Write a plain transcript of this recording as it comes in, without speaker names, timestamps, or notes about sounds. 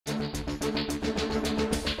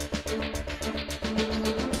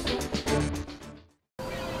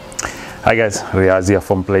Hi guys, Riaz here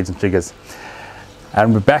from Blades and Triggers,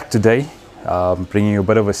 and we're back today bringing you a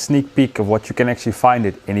bit of a sneak peek of what you can actually find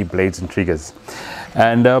at any Blades and Triggers.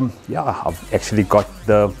 And yeah, I've actually got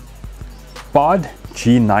the Bard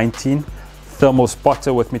G19 thermal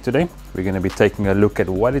spotter with me today. We're going to be taking a look at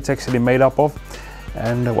what it's actually made up of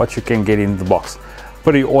and what you can get in the box.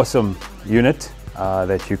 Pretty awesome unit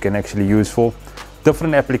that you can actually use for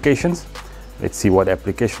different applications. Let's see what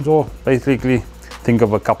applications, or basically think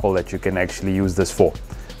of a couple that you can actually use this for.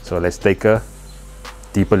 So let's take a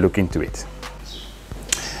deeper look into it.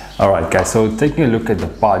 Alright guys, so taking a look at the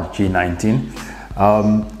Bard G19.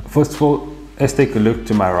 First of all, let's take a look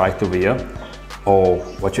to my right over here, or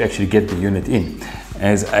what you actually get the unit in,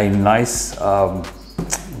 as a nice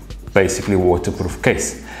basically waterproof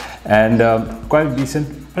case, and quite a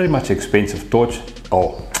decent, pretty much expensive torch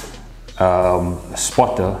or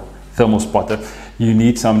spotter, thermal spotter. You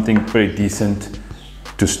need something pretty decent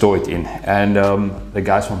to store it in, and the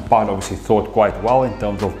guys from Bard obviously thought quite well in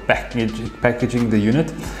terms of packaging the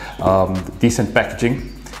unit. Decent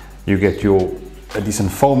packaging. You get a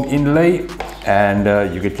decent foam inlay,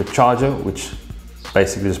 and you get your charger, which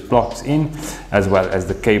basically just plugs in, as well as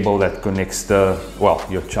the cable that connects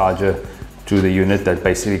your charger to the unit that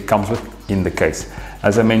basically comes with in the case.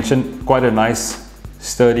 As I mentioned, quite a nice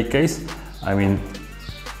sturdy case. I mean,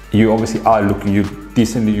 you obviously are looking,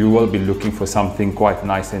 you will be looking for something quite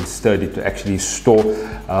nice and sturdy to actually store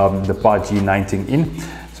the Bard G19 in.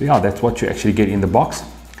 So yeah, that's what you actually get in the box.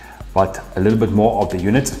 But a little bit more of the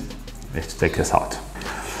unit. Let's take this out.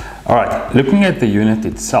 All right, looking at the unit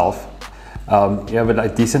itself, you have a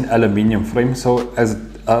decent aluminium frame, so as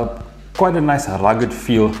quite a nice rugged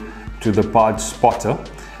feel to the Bard spotter.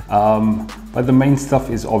 But the main stuff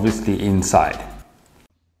is obviously inside.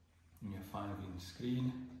 Your 5-inch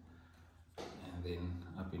screen, and then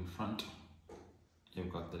up in front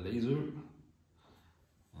you've got the laser,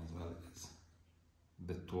 as well as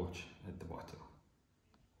the torch at the bottom.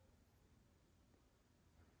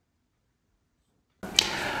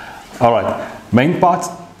 All right, main parts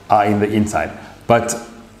are in the inside, but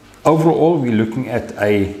overall we're looking at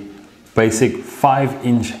a basic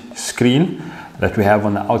 5-inch screen that we have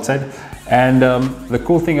on the outside. And the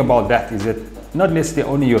cool thing about that is that not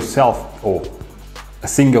necessarily only yourself or a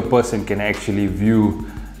single person can actually view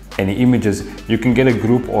any images. You can get a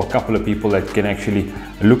group or a couple of people that can actually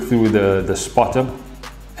look through the spotter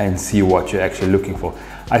and see what you're actually looking for.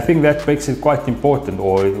 I think that makes it quite important,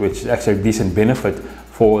 or which is actually a decent benefit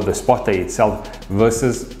for the spotter itself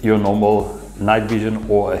versus your normal night vision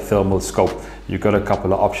or a thermal scope. You've got a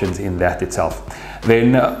couple of options in that itself.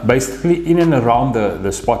 Then basically in and around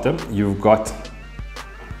the spotter, you've got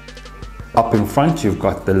up in front, you've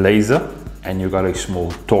got the laser, and you've got a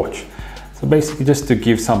small torch. So basically just to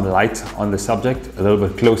give some light on the subject, a little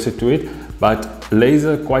bit closer to it, but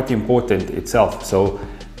laser quite important itself. So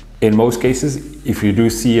in most cases, if you do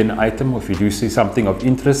see an item, or if you do see something of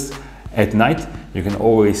interest at night, you can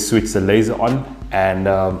always switch the laser on and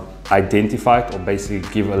identify it, or basically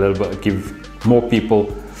give more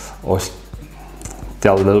people, or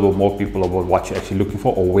tell a little bit more people about what you're actually looking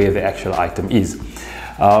for or where the actual item is.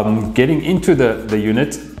 Getting into the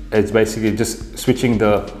unit, it's basically just switching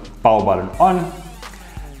the power button on,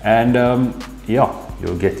 and yeah,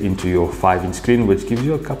 you'll get into your 5-inch screen, which gives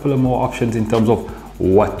you a couple of more options in terms of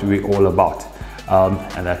what we're all about,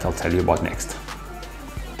 and that I'll tell you about next.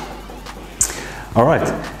 All right,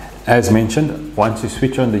 as mentioned, once you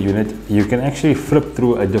switch on the unit, you can actually flip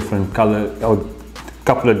through a different color, or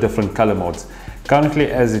couple of different color modes.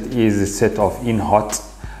 Currently, as it is, it's set off in hot,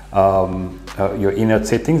 your inert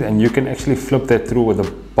settings, and you can actually flip that through with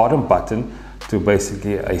the bottom button to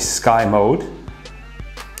basically a sky mode,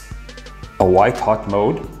 a white hot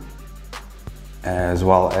mode, as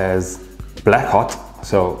well as black hot.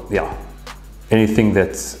 So yeah, anything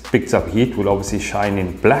that picks up heat will obviously shine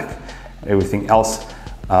in black, everything else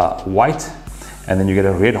white, and then you get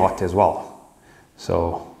a red hot as well.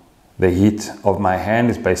 So the heat of my hand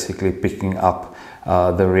is basically picking up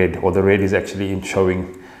the red, or the red is actually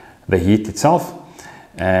showing the heat itself.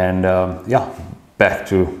 And yeah, back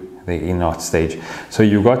to the inert stage. So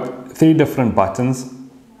you've got 3 different buttons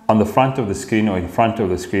on the front of the screen, or in front of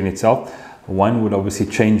the screen itself. One would obviously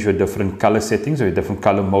change your different color settings, or your different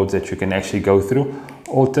color modes that you can actually go through.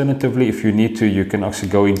 Alternatively, if you need to, you can actually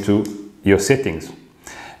go into your settings,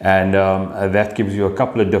 and that gives you a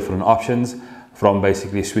couple of different options, from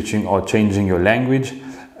basically switching or changing your language,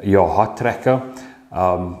 your hot tracker,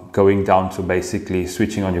 going down to basically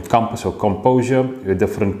switching on your compass or composure, your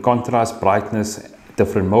different contrast, brightness,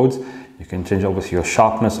 different modes. You can change obviously your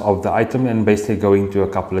sharpness of the item, and basically going to a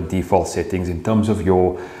couple of default settings in terms of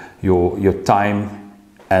your your time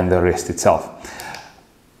and the rest itself.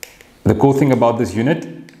 The cool thing about this unit,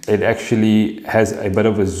 it actually has a bit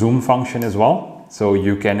of a zoom function as well. So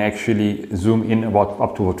you can actually zoom in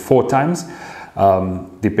up to 4 times,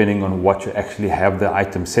 depending on what you actually have the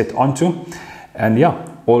item set onto. And yeah,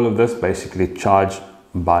 all of this basically charged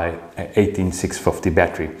by an 18650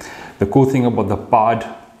 battery. The cool thing about the PARD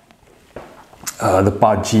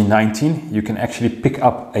G19, you can actually pick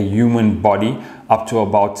up a human body up to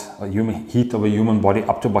about heat of a human body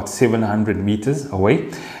up to about 700 meters away,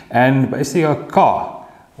 and basically a car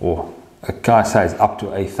size up to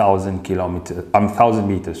 1,000 kilometers. 1,000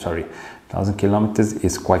 meters. Sorry, 1,000 kilometers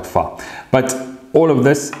is quite far. But all of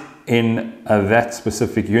this in that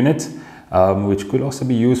specific unit, which could also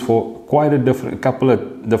be used for quite a couple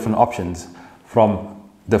of different options, from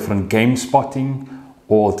different game spotting,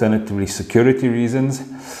 or alternatively security reasons,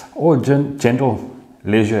 or general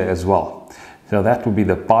leisure as well. So that would be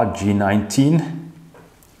the PARD G19,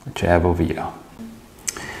 which I have over here.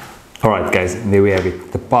 Alright guys, there we have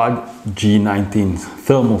it, the PARD G19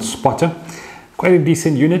 thermal spotter. Quite a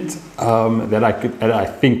decent unit that I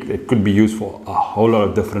think it could be used for a whole lot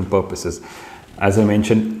of different purposes. As I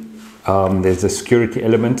mentioned, there's a security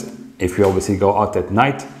element. If you obviously go out at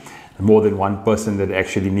night, more than one person that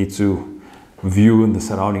actually needs to view in the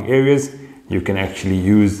surrounding areas, you can actually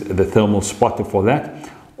use the thermal spotter for that.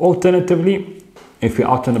 Alternatively, if you're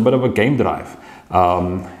out on a bit of a game drive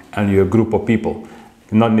and you're a group of people,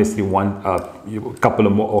 not necessarily a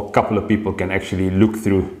couple of people can actually look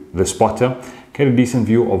through the spotter, get a decent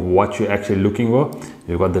view of what you're actually looking for.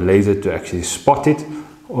 You've got the laser to actually spot it,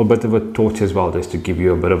 or a bit of a torch as well, just to give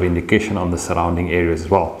you a bit of indication on the surrounding areas as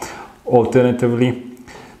well. Alternatively,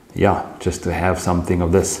 yeah, just to have something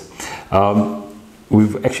of this.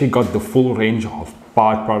 We've actually got the full range of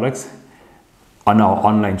PARD products on our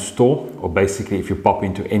online store, or basically if you pop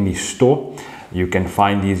into any store, you can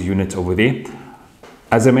find these units over there.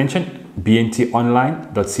 As I mentioned,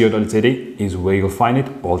 bntonline.co.za is where you'll find it,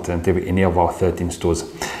 alternatively any of our 13 stores.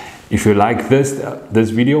 If you like this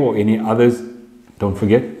video or any others, don't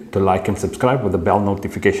forget to like and subscribe with the bell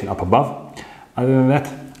notification up above. Other than that,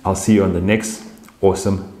 I'll see you on the next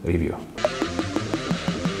awesome review.